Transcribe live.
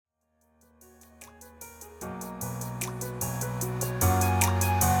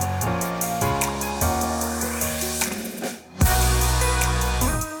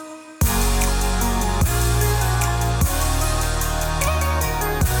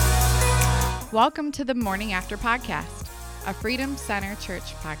Welcome to the Morning After Podcast, a Freedom Center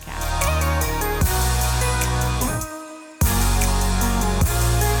Church podcast.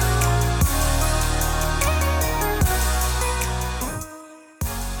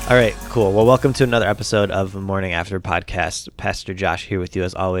 All right, cool. Well, welcome to another episode of Morning After Podcast. Pastor Josh here with you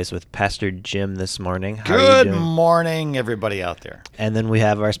as always with Pastor Jim this morning. How are you Good doing? morning, everybody out there. And then we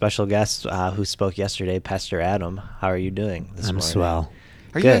have our special guest who spoke yesterday, Pastor Adam. How are you doing this morning? I'm swell.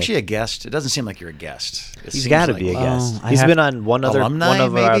 Are you Good. actually a guest? It doesn't seem like you're a guest. He's got to be a guest. He's been on one of Alumni,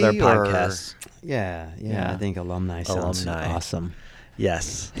 our other maybe, or- podcasts. Yeah. I think alumni sounds awesome.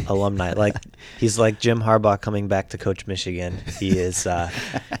 Yes, alumni. Like he's like Jim Harbaugh coming back to coach Michigan. He is. I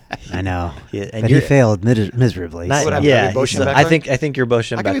know, and but he failed miserably. Not, What happened? yeah, Are we Bo he's, Schembechler? I think you're Bo I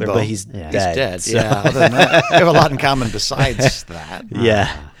could be Schembechler, Bo. but he's Yeah. He's dead. dead. so- Yeah. Other than that, we have a lot in common besides that.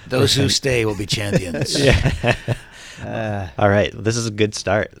 Yeah. Those who stay will be champions. All right, this is a good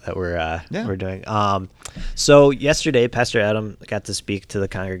start that we're doing. So yesterday, Pastor Adam got to speak to the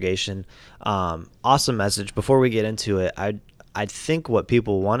congregation. Awesome message. Before we get into it, I think what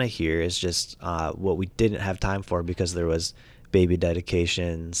people want to hear is just what we didn't have time for because there was baby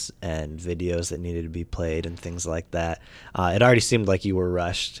dedications and videos that needed to be played and things like that. It already seemed like you were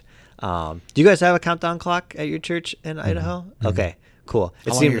rushed. Do you guys have a countdown clock at your church in Idaho? Mm-hmm. Okay, cool.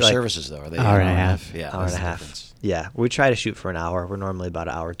 How long are your services, though? Are they Hour and a half? Yeah, Hour and that's a the half. difference. Yeah, we try to shoot for an hour. We're normally about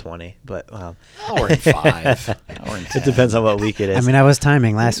an hour 20, but Hour and 5. Hour and 10. it depends on what week it is. I mean, I was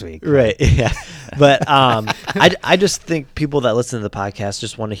timing last week. Right. Yeah. But I just think people that listen to the podcast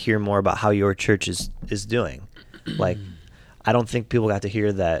just want to hear more about how your church is doing. Like, I don't think people got to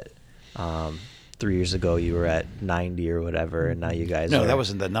hear that 3 years ago you were at 90 or whatever, and now you guys No, are, that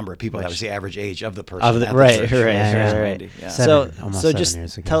wasn't the number of people. That was the average age of the person. Of the- at the right, church. right, Yeah. right. Yeah. Almost So 7 just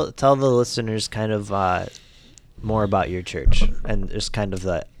years ago. tell the listeners kind of more about your church and just kind of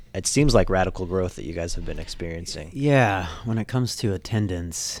it seems like radical growth that you guys have been experiencing. Yeah, when it comes to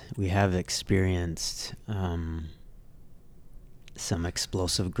attendance, we have experienced some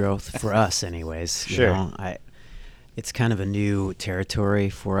explosive growth for us, anyways. Sure. You know, it's kind of a new territory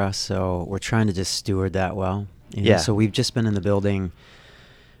for us, so we're trying to just steward that well. You know? Yeah. So we've just been in the building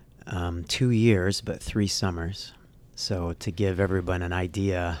 2 years, but 3 summers. So to give everyone an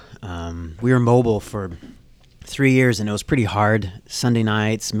idea, we were mobile for 3 years, and it was pretty hard. Sunday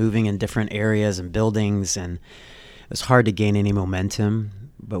nights, moving in different areas and buildings, and it was hard to gain any momentum.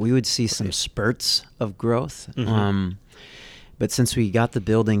 But we would see some spurts of growth. Mm-hmm. But since we got the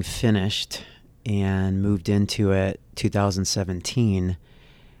building finished and moved into it 2017,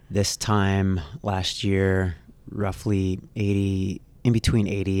 this time last year, roughly 80, in between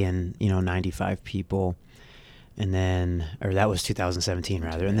 80 and 95 people. And then, or that was 2017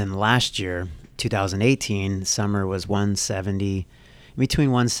 rather. And then last year, 2018, summer was 170, between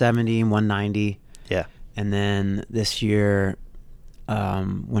 170 and 190. Yeah. And then this year,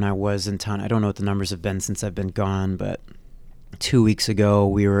 when I was in town, I don't know what the numbers have been since I've been gone, but 2 weeks ago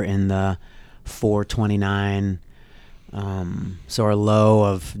we were in the 429. So our low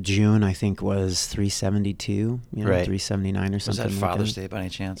of June, I think, was 372, Right. 379 or Was something. that like Father's Day by any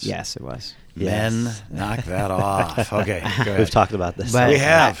chance? Yes, it was. Men, Yes. knock that off. Okay, go ahead. We've talked about this. But We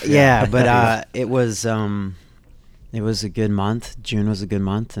have, yeah, yeah. but it was a good month. June was a good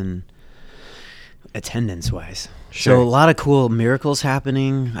month, and attendance wise, Sure. so a lot of cool miracles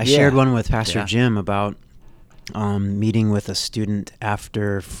happening. I shared one with Pastor Yeah. Jim about meeting with a student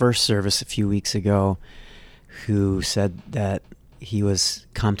after first service a few weeks ago, who said that he was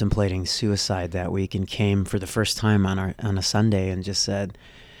contemplating suicide that week and came for the first time on a Sunday and just said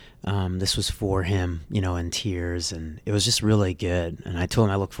this was for him, in tears, and it was just really good. And I told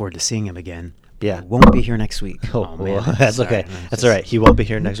him I look forward to seeing him again. Yeah. He won't be here next week. Oh, man. well, that's Sorry. okay. That's all right. He won't be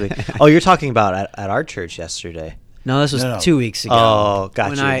here next week. Oh, you're talking about at our church yesterday. No, this was No. 2 weeks ago. Oh, got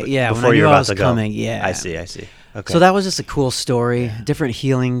when you. when Before I knew you're I about was to go. coming. Yeah, I see. Okay. So that was just a cool story. Different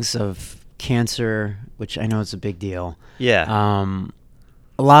healings of cancer, which I know is a big deal. Yeah.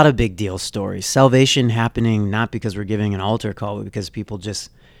 A lot of big deal stories. Salvation happening not because we're giving an altar call, but because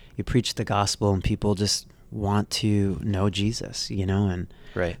you preach the gospel and people just want to know Jesus, and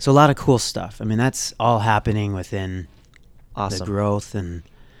Right. so a lot of cool stuff. I mean, that's all happening within Awesome. the growth, and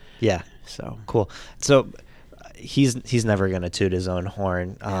Yeah. so Cool. So he's never gonna toot his own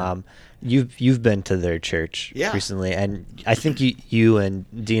horn. You've been to their church recently, and I think you and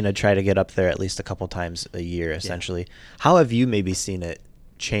Dina try to get up there at least a couple times a year, essentially. How have you maybe seen it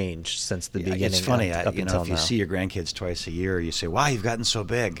change since the beginning? It's funny, up until if you now? see your grandkids twice a year, you say, wow, you've gotten so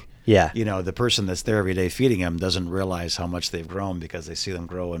big. Yeah. The person that's there every day feeding them doesn't realize how much they've grown because they see them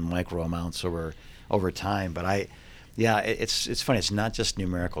grow in micro amounts over time. But Yeah, it's funny. It's not just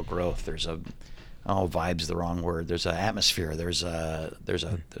numerical growth. There's vibe's the wrong word. There's an atmosphere. There's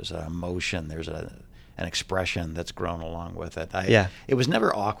an emotion. There's an expression that's grown along with it. It was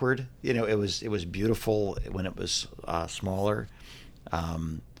never awkward. It was beautiful when it was smaller,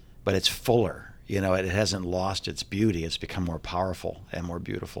 but it's fuller. It hasn't lost its beauty. It's become more powerful and more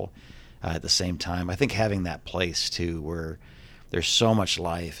beautiful at the same time. I think having that place too, where there's so much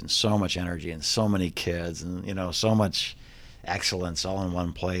life and so much energy and so many kids and so much excellence all in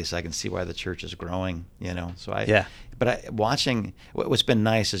one place. I can see why the church is growing. Watching what's been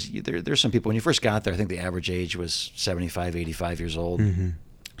nice is there's some people when you first got there. I think the average age was 75, 85 years old. Mm-hmm.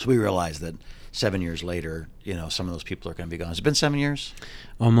 So we realized that 7 years later, some of those people are going to be gone. Has it been 7 years?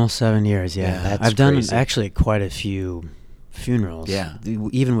 Almost 7 years. Yeah, that's I've done crazy. Actually quite a few funerals. Yeah.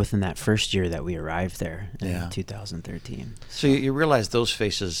 Even within that first year that we arrived there in 2013. So you realize those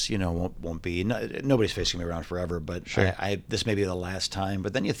faces, won't be. Nobody's face can be around forever. But sure. This may be the last time.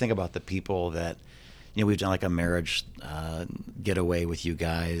 But then you think about the people that. We've done like a marriage getaway with you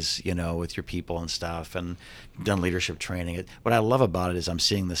guys, with your people and stuff, and done leadership training. What I love about it is I'm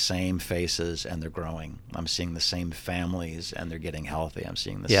seeing the same faces and they're growing. I'm seeing the same families and they're getting healthy. I'm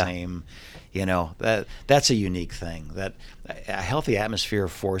seeing the same, that's a unique thing. That a healthy atmosphere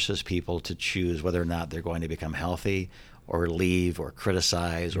forces people to choose whether or not they're going to become healthy or leave or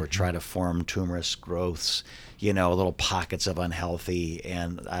criticize or try to form tumorous growths, little pockets of unhealthy.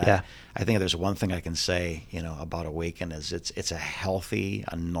 And I think if there's one thing I can say, about Awaken is it's a healthy,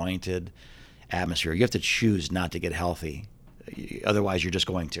 anointed atmosphere. You have to choose not to get healthy. Otherwise, you're just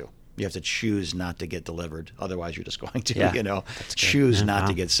going to. You have to choose not to get delivered. Otherwise, you're just going to, choose not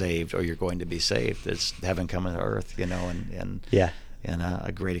to get saved or you're going to be saved. It's heaven coming to earth, and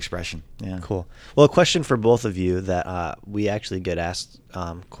a great expression. Yeah. Cool. Well, a question for both of you that we actually get asked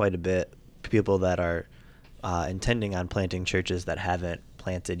quite a bit, people that are intending on planting churches that haven't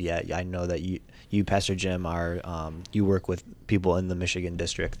planted yet. I know that you Pastor Jim, you work with people in the Michigan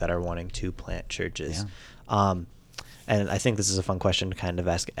district that are wanting to plant churches. Yeah. And I think this is a fun question to kind of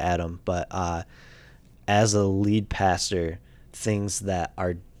ask Adam, but as a lead pastor, things that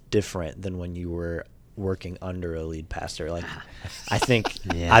are different than when you were working under a lead pastor. Like, I think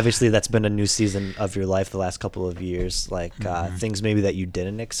obviously that's been a new season of your life the last couple of years. Like things maybe that you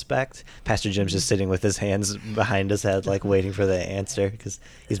didn't expect. Pastor Jim's just sitting with his hands behind his head, like waiting for the answer because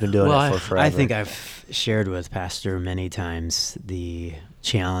he's been doing it for forever. I think I've shared with Pastor many times the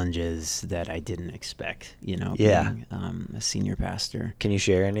challenges that I didn't expect, being a senior pastor. Can you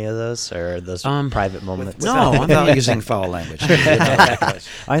share any of those or are those private moments? Without using foul language.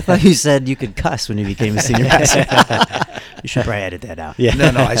 I thought you said you could cuss when you became a senior pastor. You should probably edit that out. Yeah.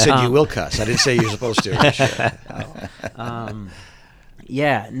 No, I said you will cuss. I didn't say you're supposed to. I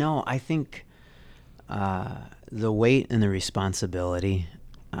think the weight and the responsibility.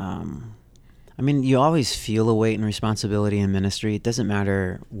 You always feel a weight and responsibility in ministry. It doesn't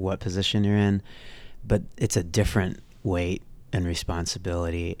matter what position you're in, but it's a different weight and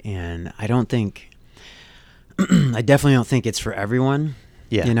responsibility. And I definitely don't think it's for everyone.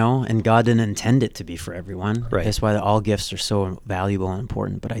 Yeah. And God didn't intend it to be for everyone. Right. That's why all gifts are so valuable and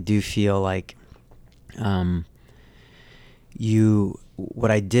important. But I do feel like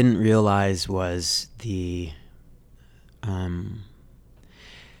what I didn't realize was the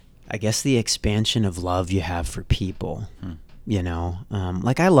expansion of love you have for people.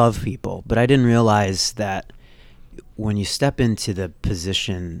 I love people, but I didn't realize that when you step into the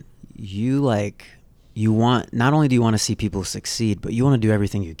position, you want, not only do you want to see people succeed, but you want to do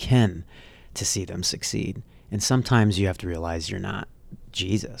everything you can to see them succeed. And sometimes you have to realize you're not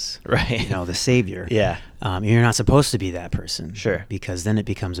Jesus, right? The Savior. Yeah. You're not supposed to be that person. Sure. Because then it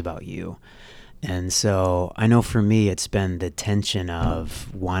becomes about you. And so I know for me, it's been the tension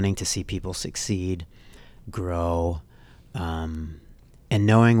of wanting to see people succeed, grow, and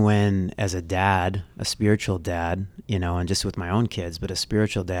knowing when, as a dad, a spiritual dad, and just with my own kids, but a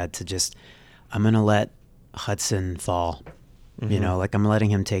spiritual dad, to just, I'm going to let Hudson fall, I'm letting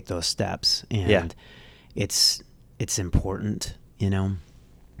him take those steps. And it's important,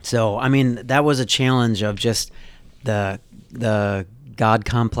 So, that was a challenge of just the God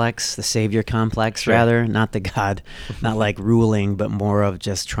complex, the Savior complex, rather, not the God, not like ruling, but more of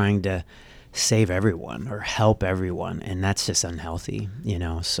just trying to save everyone or help everyone. And that's just unhealthy,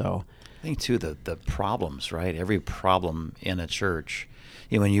 so. I think too, the problems, right? Every problem in a church,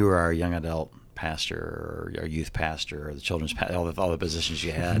 when you were our young adult pastor or our youth pastor or the children's pastor, all the positions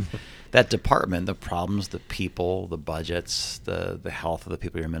you had, that department, the problems, the people, the budgets, the health of the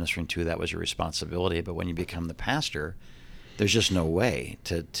people you're ministering to, that was your responsibility. But when you become the pastor, there's just no way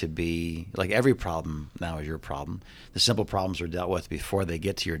to be like every problem now is your problem. The simple problems are dealt with before they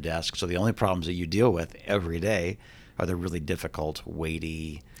get to your desk. So the only problems that you deal with every day are the really difficult,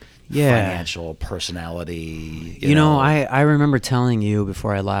 weighty, financial, personality. You know, I remember telling you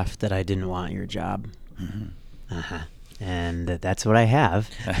before I left that I didn't want your job. Mm-hmm. And that's what I have.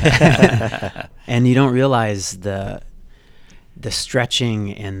 And you don't realize the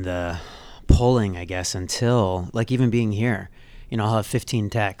stretching and the pulling, I guess, until like even being here, you know, I'll have 15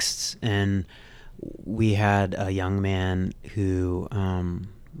 texts, and we had a young man who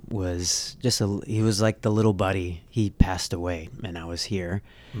was he was like the little buddy. He passed away, and I was here,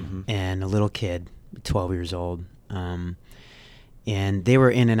 and a little kid, 12 years old, and they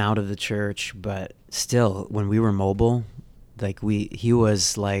were in and out of the church, but still, when we were mobile, like he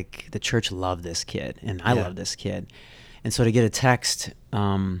was like, the church loved this kid, and I loved this kid, and so to get a text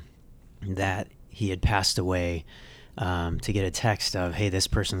that he had passed away, to get a text of, hey, this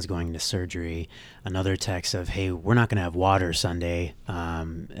person's going to surgery, another text of, hey, we're not going to have water Sunday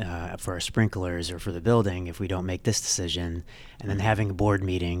for our sprinklers or for the building if we don't make this decision, and then having board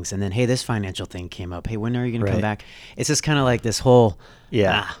meetings, and then, hey, this financial thing came up, hey, when are you going to come back? It's just kind of like this whole, you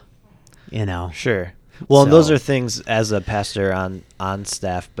know. Sure. Well, and those are things as a pastor on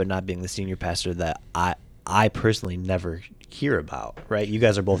staff, but not being the senior pastor, that I personally never hear about, right? You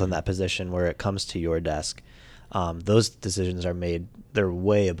guys are both in that position where it comes to your desk. Those decisions are made, they're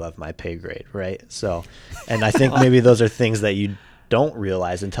way above my pay grade, right? So, and I think maybe those are things that you don't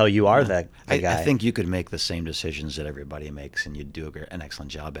realize until you are the guy. I think you could make the same decisions that everybody makes, and you'd do an excellent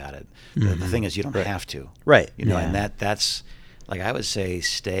job at it. The thing is, you don't have to. Right. You know, and that's, like I would say,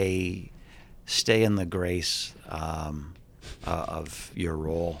 stay in the grace of your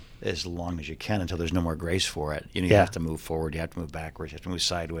role as long as you can until there's no more grace for it. You know, you have to move forward, you have to move backwards, you have to move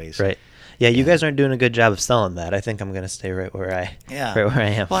sideways. Right. Yeah, you guys aren't doing a good job of selling that. I think I'm going to stay right where I am. Well, for a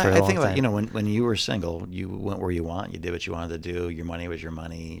I long think about time. you know, when you were single, you went where you want, you did what you wanted to do. Your money was your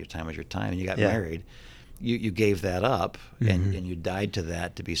money, your time was your time, and you got married. You gave that up, and you died to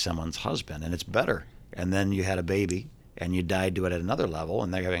that to be someone's husband, and it's better. And then you had a baby, and you died to it at another level,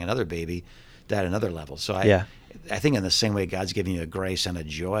 and they're having another baby, died at another level. So I think in the same way God's giving you a grace and a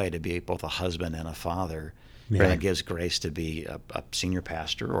joy to be both a husband and a father, God gives grace to be a senior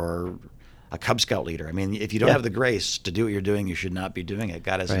pastor or a Cub Scout leader. I mean, if you don't have the grace to do what you're doing, you should not be doing it.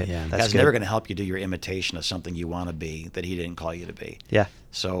 God's never going to help you do your imitation of something you want to be that he didn't call you to be. Yeah.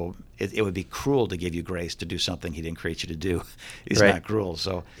 So it would be cruel to give you grace to do something he didn't create you to do. He's not cruel.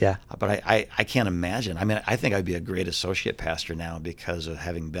 So, but I can't imagine. I mean, I think I'd be a great associate pastor now because of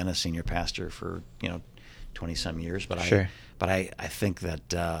having been a senior pastor for, 20-some years. But I think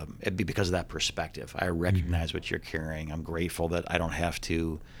that it'd be because of that perspective. I recognize what you're carrying. I'm grateful that I don't have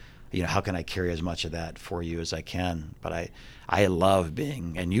to, how can I carry as much of that for you as I can? But I love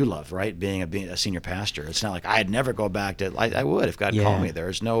being, and you love, right, being a senior pastor. It's not like I'd never go back to, I would if God called me.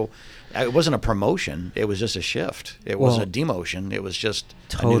 It wasn't a promotion. It was just a shift. It wasn't a demotion. It was just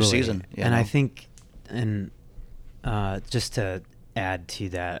a new season. And I think, just to add to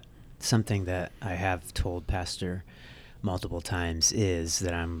that, something that I have told Pastor multiple times is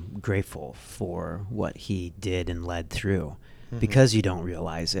that I'm grateful for what he did and led through, because you don't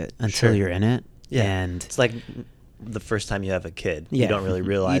realize it until you're in it. Yeah. And it's like the first time you have a kid. Yeah. You don't really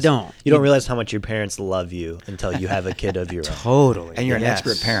realize. You don't realize how much your parents love you until you have a kid of your own. Totally. And you're an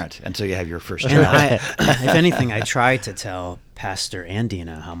expert parent until you have your first and child. If anything, I try to tell Pastor and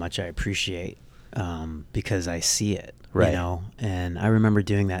Dina how much I appreciate, because I see it, and I remember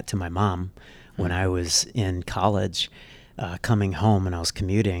doing that to my mom when I was in college. Coming home, and I was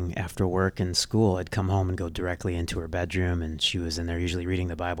commuting after work and school, I'd come home and go directly into her bedroom, and she was in there usually reading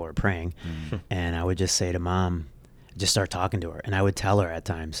the Bible or praying. And I would just say to Mom, just start talking to her. And I would tell her at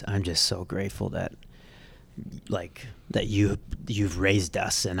times, I'm just so grateful that you've raised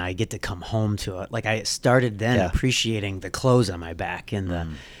us, and I get to come home to it. Like, I started then appreciating the clothes on my back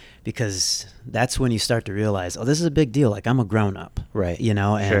and because that's when you start to realize, oh, this is a big deal. Like, I'm a grown up, right?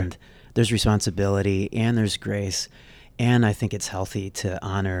 And there's responsibility and there's grace. And I think it's healthy to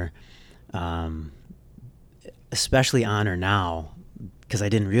honor, especially honor now, because I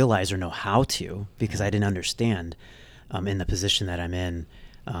didn't realize or know how to, because I didn't understand in the position that I'm in,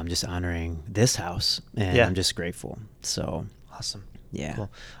 just honoring this house. And I'm just grateful. So awesome. Yeah. Cool.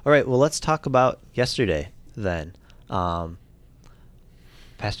 All right. Well, let's talk about yesterday then. Pastor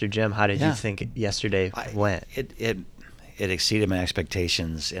Jim, how did you think yesterday went? It exceeded my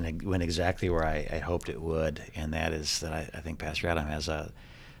expectations, and it went exactly where I hoped it would, and that is that I think Pastor Adam has a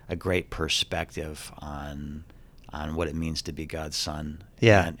great perspective on what it means to be God's son,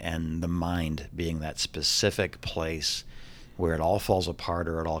 and the mind being that specific place where it all falls apart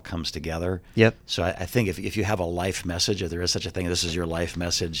or it all comes together. Yep. So I think if you have a life message, if there is such a thing, this is your life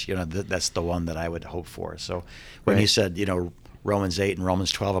message, that's the one that I would hope for. So when you said, Romans 8 and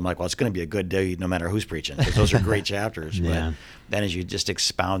Romans 12, I'm like, well, it's going to be a good day no matter who's preaching, because those are great chapters. Yeah. But then as you just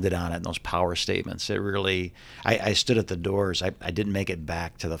expounded on it and those power statements, it really, I stood at the doors. I didn't make it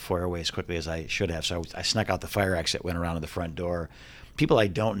back to the foyer as quickly as I should have. So I snuck out the fire exit, went around to the front door. People I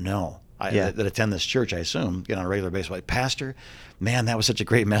don't know that attend this church, I assume, on a regular basis, like, Pastor, man, that was such a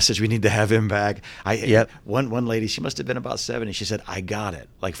great message. We need to have him back. One lady, she must have been about 70. She said, I got it.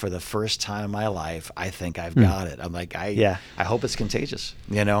 Like, for the first time in my life, I think I've got it. I'm like, I hope it's contagious,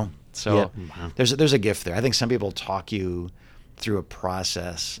 So there's a gift there. I think some people talk you through a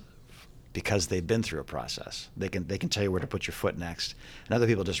process because they've been through a process. They can tell you where to put your foot next. And other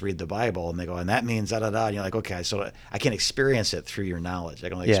people just read the Bible and they go, and that means da da da. And you're like, okay, so I can't experience it through your knowledge. I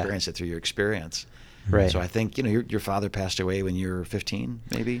can only experience it through your experience. Right. So I think your father passed away when you were 15,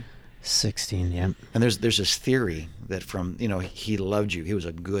 maybe 16. Yeah. And there's this theory that from he loved you. He was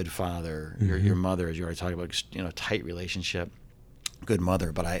a good father. Your mother, as you already talked about, tight relationship. Good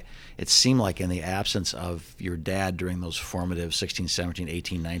mother, but it seemed like in the absence of your dad during those formative 16, 17,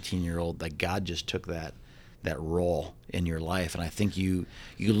 18, 19-year-old, that God just took that role in your life. And I think you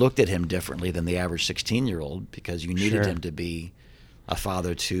looked at him differently than the average 16-year-old because you needed him to be a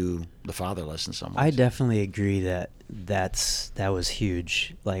father to the fatherless in some ways. I definitely agree that was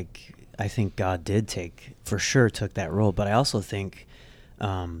huge. Like, I think God did took that role, but I also think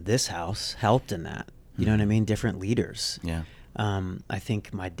this house helped in that. You know what I mean? Different leaders. Yeah. I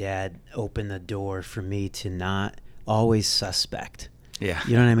think my dad opened the door for me to not always suspect. Yeah.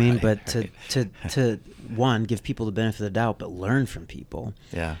 You know what I mean? Right, but to one, give people the benefit of the doubt, but learn from people.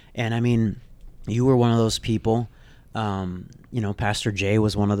 Yeah. And I mean, you were one of those people. Pastor Jay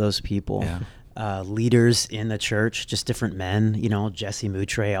was one of those people. Yeah. Leaders in the church, just different men, Jesse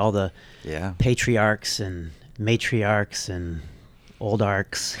Moutre, all the patriarchs and matriarchs and old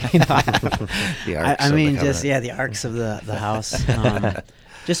arcs. The arcs the arcs of the house.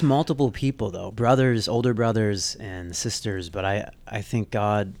 Just multiple people, though, brothers, older brothers and sisters. But I think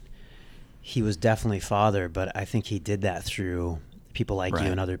God, he was definitely father, but I think he did that through people like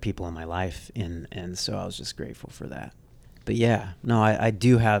you and other people in my life. And so I was just grateful for that. But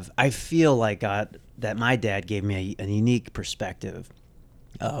I feel like God, that my dad gave me a unique perspective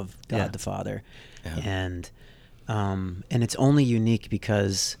of God the Father. Yeah. And it's only unique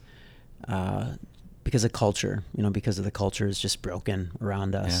because of culture, because of the culture is just broken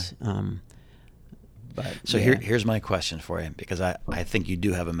around us. Yeah. Here's my question for you, because I think you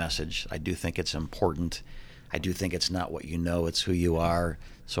do have a message. I do think it's important. I do think it's not what you know, it's who you are.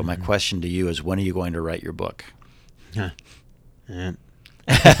 So my question to you is, when are you going to write your book? I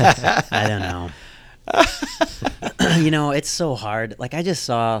don't know. It's so hard. Like, I just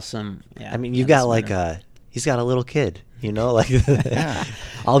saw some. Yeah, I mean, you got he's got a little kid, all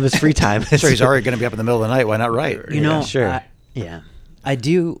of his free time. So he's already going to be up in the middle of the night. Why not write? Sure. I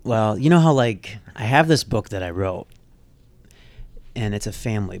do. Well, you know how I have this book that I wrote, and it's a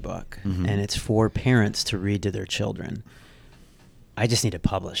family book, and it's for parents to read to their children. I just need to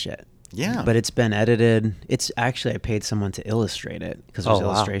publish it. Yeah. But it's been edited. It's actually, I paid someone to illustrate it because there's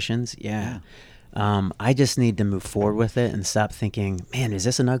illustrations. Yeah. I just need to move forward with it and stop thinking, man, is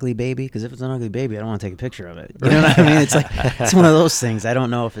this an ugly baby? Because if it's an ugly baby, I don't want to take a picture of it. You know what I mean? It's it's one of those things. I don't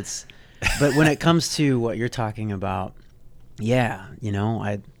know if it's, but when it comes to what you're talking about, I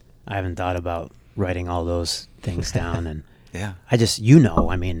haven't thought about writing all those things down. And I just,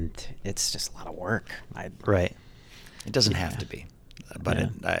 it's just a lot of work. Right. It doesn't have to be, but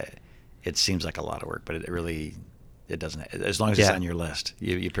it seems like a lot of work, but it doesn't. As long as it's on your list,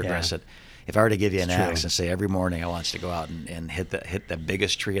 you progress it. If I were to give you an axe and say every morning I want you to go out and hit the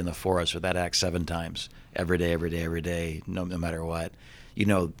biggest tree in the forest with that axe 7 times, every day, no matter what,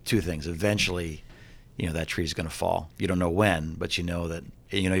 two things. Eventually, that tree's going to fall. You don't know when, but that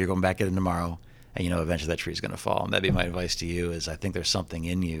you're going back in tomorrow, and eventually that tree's going to fall. And that'd be my advice to you. Is I think there's something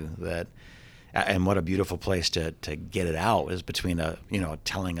in you that. And what a beautiful place to get it out is between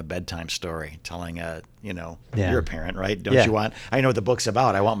telling a bedtime story, telling you're a parent, right? Don't you want? I know what the book's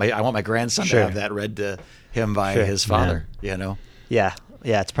about. I want my grandson to have that read to him by his father. Yeah. Yeah,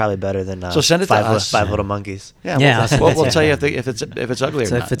 it's probably better than so send it to us. Five Little Monkeys. Yeah, we'll tell you if it's ugly or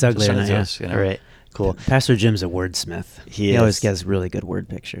not. If it's ugly or not, us, Right. Cool. Pastor Jim's a wordsmith. He always gets really good word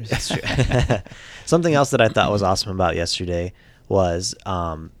pictures. That's true. Something else that I thought was awesome about yesterday was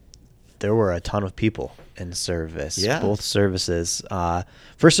there were a ton of people in service. Yeah. Both services.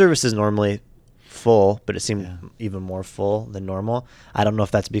 First service is normally full, but it seemed even more full than normal. I don't know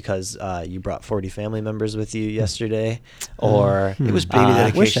if that's because you brought 40 family members with you yesterday, or it was baby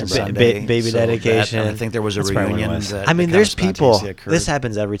dedication Sunday. Baby dedication. I think there was a reunion. I mean, there's people. This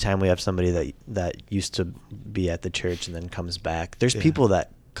happens every time we have somebody that used to be at the church and then comes back. There's people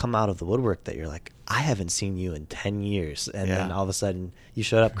that come out of the woodwork that you're like, I haven't seen you in 10 years, and then all of a sudden you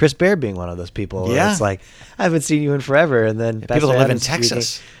showed up. Chris Bear being one of those people. It's like, I haven't seen you in forever, and then people that live in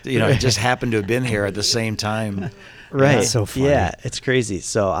Texas, just happened to have been here at the same time. Right. That's so funny. Yeah, it's crazy.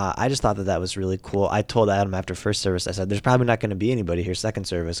 So I just thought that was really cool. I told Adam after first service, I said, there's probably not going to be anybody here second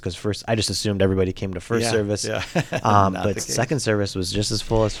service, because I just assumed everybody came to first service. Yeah. But second service was just as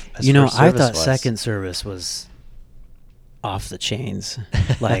full as first I service thought was. second service was off the chains.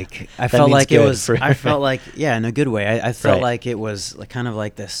 Like I felt like it was. I felt like in a good way. I felt like it was like kind of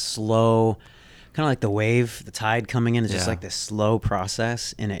like this slow, kind of like the wave, the tide coming in. It's just like this slow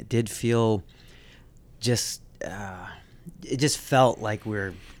process, and it did feel just. It just felt like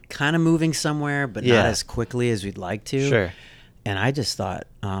we're kind of moving somewhere, but not as quickly as we'd like to. Sure. And I just thought,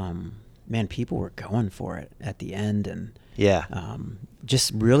 man, people were going for it at the end, and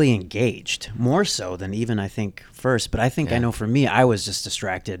just really engaged, more so than even I think first. But I think I know for me, I was just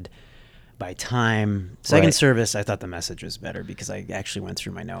distracted by time. Second service, I thought the message was better because I actually went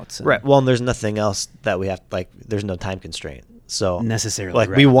through my notes. Right. Well, and there's nothing else that we have, like, there's no time constraint. So necessarily, like,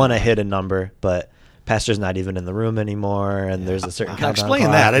 we want to hit a number, but pastor's not even in the room anymore, and there's a certain countdown.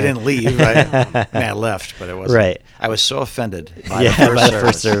 Explain that. I didn't leave. I left, but it wasn't. Right. I was so offended by the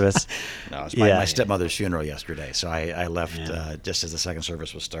first service. No, it was my stepmother's funeral yesterday, so I left just as the second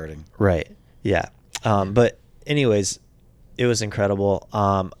service was starting. Right. Yeah. But anyways, it was incredible.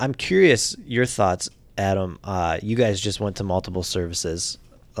 I'm curious your thoughts, Adam. You guys just went to multiple services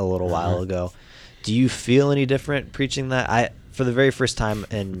a little while ago. Do you feel any different preaching that? For the very first time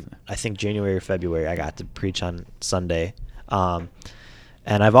in, I think, January or February, I got to preach on Sunday. And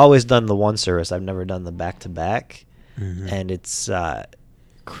I've always done the one service. I've never done the back-to-back. And it's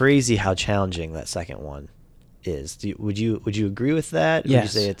crazy how challenging that second one is. Would you agree with that?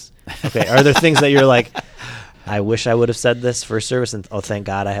 Yes. Would you say it's okay? Are there things that you're like, I wish I would have said this first service, and thank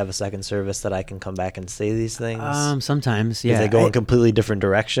God I have a second service that I can come back and say these things? Sometimes, yeah. They go in completely different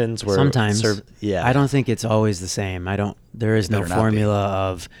directions. Sometimes, I don't think it's always the same. There is no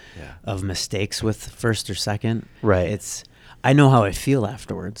formula of mistakes with first or second. Right. I know how I feel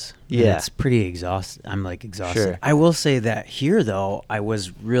afterwards. Yeah. It's pretty exhausted. I'm like exhausted. Sure. I will say that here though, I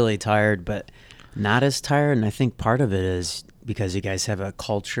was really tired, but not as tired. And I think part of it is because you guys have a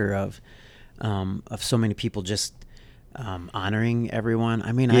culture of so many people just honoring everyone.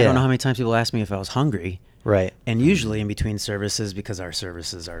 I mean, I don't know how many times people ask me if I was hungry. Right. And usually in between services, because our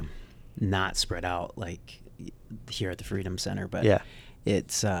services are not spread out like here at the Freedom Center, but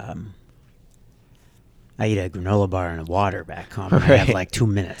it's I eat a granola bar and a water back home. And I have like 2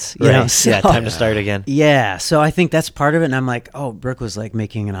 minutes. You know? So, time to start again. Yeah. So I think that's part of it. And I'm like, Brooke was like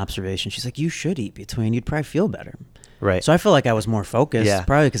making an observation. She's like, you should eat between. You'd probably feel better. Right. So I feel like I was more focused,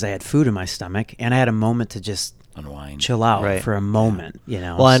 probably because I had food in my stomach and I had a moment to just unwind, chill out for a moment, you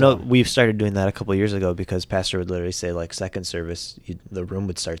know. Well, I know we've started doing that a couple of years ago because pastor would literally say, like, second service, the room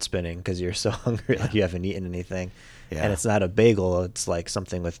would start spinning because you're so hungry, like you haven't eaten anything. Yeah. And it's not a bagel. It's like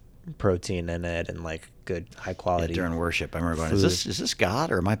something with protein in it and like good high quality. During worship, I remember going, is this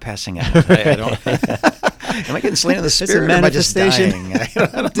God or am I passing out? I don't. Am I getting slain in the spirit? Or am I just dying?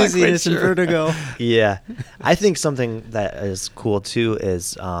 Dizziness and vertigo. Yeah, I think something that is cool too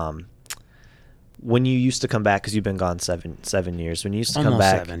is when you used to come back, because you've been gone 7 years. When you used to come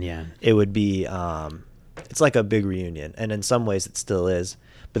back, 7, it would be it's like a big reunion, and in some ways it still is.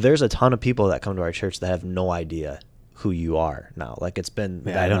 But there's a ton of people that come to our church that have no idea who you are now. Like, it's been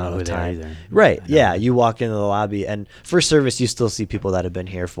I don't know who they are either. Right. Yeah. You walk into the lobby and first service, you still see people that have been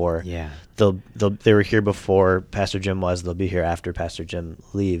here for, they were here before Pastor Jim was, they'll be here after Pastor Jim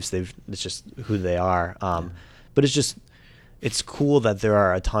leaves. It's just who they are. But it's cool that there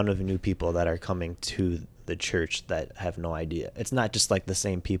are a ton of new people that are coming to the church that have no idea. It's not just like the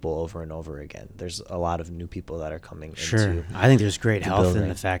same people over and over again. There's a lot of new people that are coming into I think there's great health building. in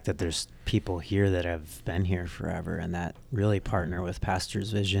the fact that there's people here that have been here forever and that really partner with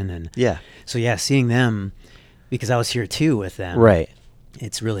pastor's vision. And so seeing them, because I was here too with them. Right.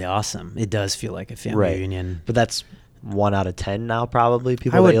 It's really awesome. It does feel like a family reunion. But that's 1 out of 10 now, probably.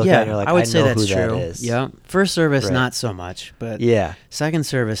 People that you look at and you're like, I would say that's true. That is. Yeah. First service, not so much, but second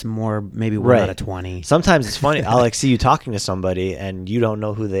service, more, maybe 1 out of 20. Sometimes it's funny. I'll like see you talking to somebody and you don't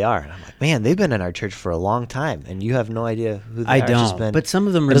know who they are. And I'm like, man, they've been in our church for a long time and you have no idea who they are. I don't, but some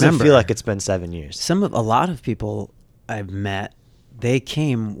of them remember. It doesn't feel like it's been 7 years. A lot of people I've met, they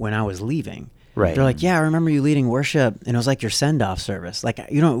came when I was leaving. Right. They're like, yeah, I remember you leading worship, and it was like your send-off service. Like,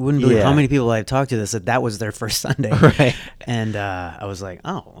 wouldn't believe how many people I've talked to that was their first Sunday. Right. And I was like,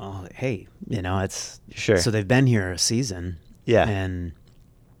 oh, well, hey, it's sure. So they've been here a season. Yeah. And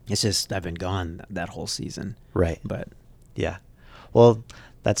it's just I've been gone that whole season. Right. But yeah, well,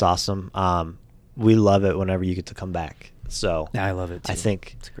 that's awesome. We love it whenever you get to come back. So yeah, I love it too. I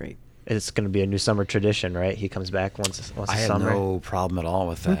think it's great. It's going to be a new summer tradition, right? He comes back once a summer. I have no problem at all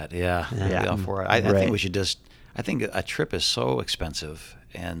with that. Yeah. For it. I think we should I think a trip is so expensive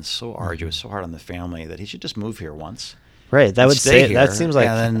and so arduous, so hard on the family that he should just move here once. Right. That would stay say here, that seems like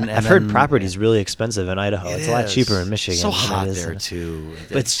I've heard property is yeah. really expensive in Idaho. It's a lot cheaper in Michigan. So hot than it is there too.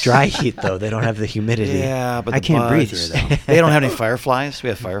 But it's dry heat though. They don't have the humidity. Yeah, but I can't breathe here though. They don't have any fireflies. We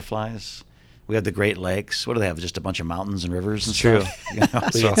have fireflies. We have the Great Lakes. What do they have? Just a bunch of mountains and rivers and stuff. True.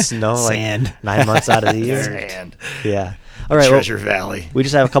 We get snow sand. like 9 months out of the year. Sand. Yeah. All right. Treasure Valley. We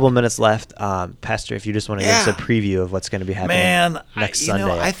just have a couple minutes left, Pastor. If you just want to give us a preview of what's going to be happening next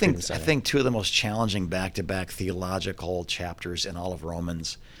Sunday. I think two of the most challenging back-to-back theological chapters in all of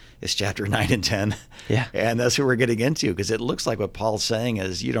Romans is chapter 9 and 10. Yeah. And that's what we're getting into, because it looks like what Paul's saying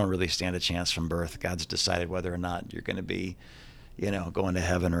is you don't really stand a chance from birth. God's decided whether or not you're going to be, going to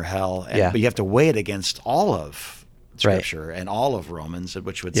heaven or hell. But you have to weigh it against all of Scripture and all of Romans,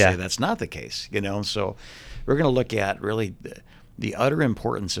 which would say that's not the case. So we're going to look at really the utter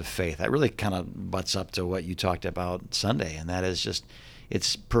importance of faith. That really kind of butts up to what you talked about Sunday, and that is just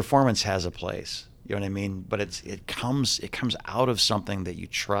its performance has a place. You know what I mean? But it comes out of something that you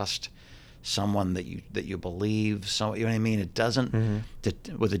trust, someone that you believe. So you know what I mean? It doesn't.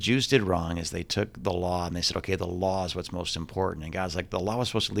 What the Jews did wrong is they took the law and they said, okay, the law is what's most important. And God's like, the law was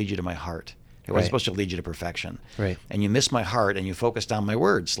supposed to lead you to my heart. It wasn't supposed to lead you to perfection. Right. And you missed my heart and you focused on my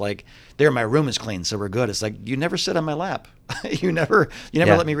words. Like, there, my room is clean, so we're good. It's like, you never sit on my lap. you never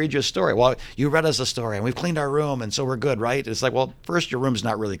let me read you a story. Well, you read us a story and we've cleaned our room and so we're good, right? It's like, well, first, your room's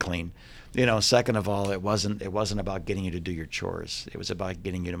not really clean. Second of all, it wasn't about getting you to do your chores. It was about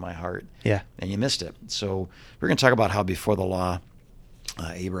getting you to my heart. Yeah. And you missed it. So we're going to talk about how before the law,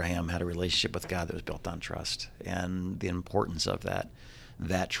 Abraham had a relationship with God that was built on trust, and the importance of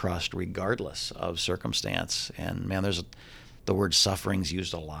that trust regardless of circumstance. And man, the word suffering's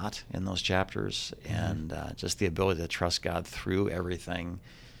used a lot in those chapters, and just the ability to trust God through everything.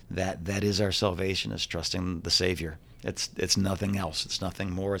 That is our salvation, is trusting the Savior. It's nothing else. It's nothing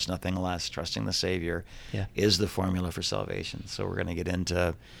more. It's nothing less. Trusting the Savior is the formula for salvation. So we're going to get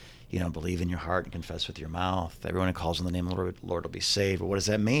into, believe in your heart and confess with your mouth. Everyone who calls on the name of the Lord will be saved. But what does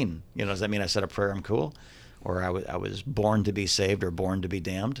that mean? Does that mean I said a prayer, I'm cool? Or I was born to be saved or born to be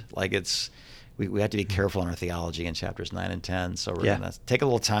damned? Like we have to be careful in our theology in chapters 9 and 10. So we're going to take a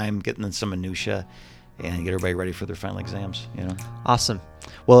little time getting in some minutia and get everybody ready for their final exams. Awesome.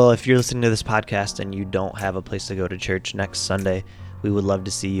 Well, if you're listening to this podcast and you don't have a place to go to church next Sunday, we would love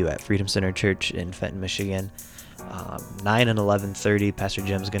to see you at Freedom Center Church in Fenton, Michigan. 9 and 11:30, Pastor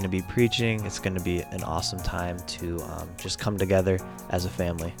Jim's going to be preaching. It's going to be an awesome time to just come together as a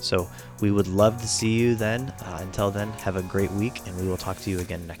family. So we would love to see you then. Until then, have a great week, and we will talk to you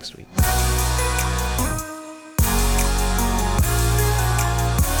again next week.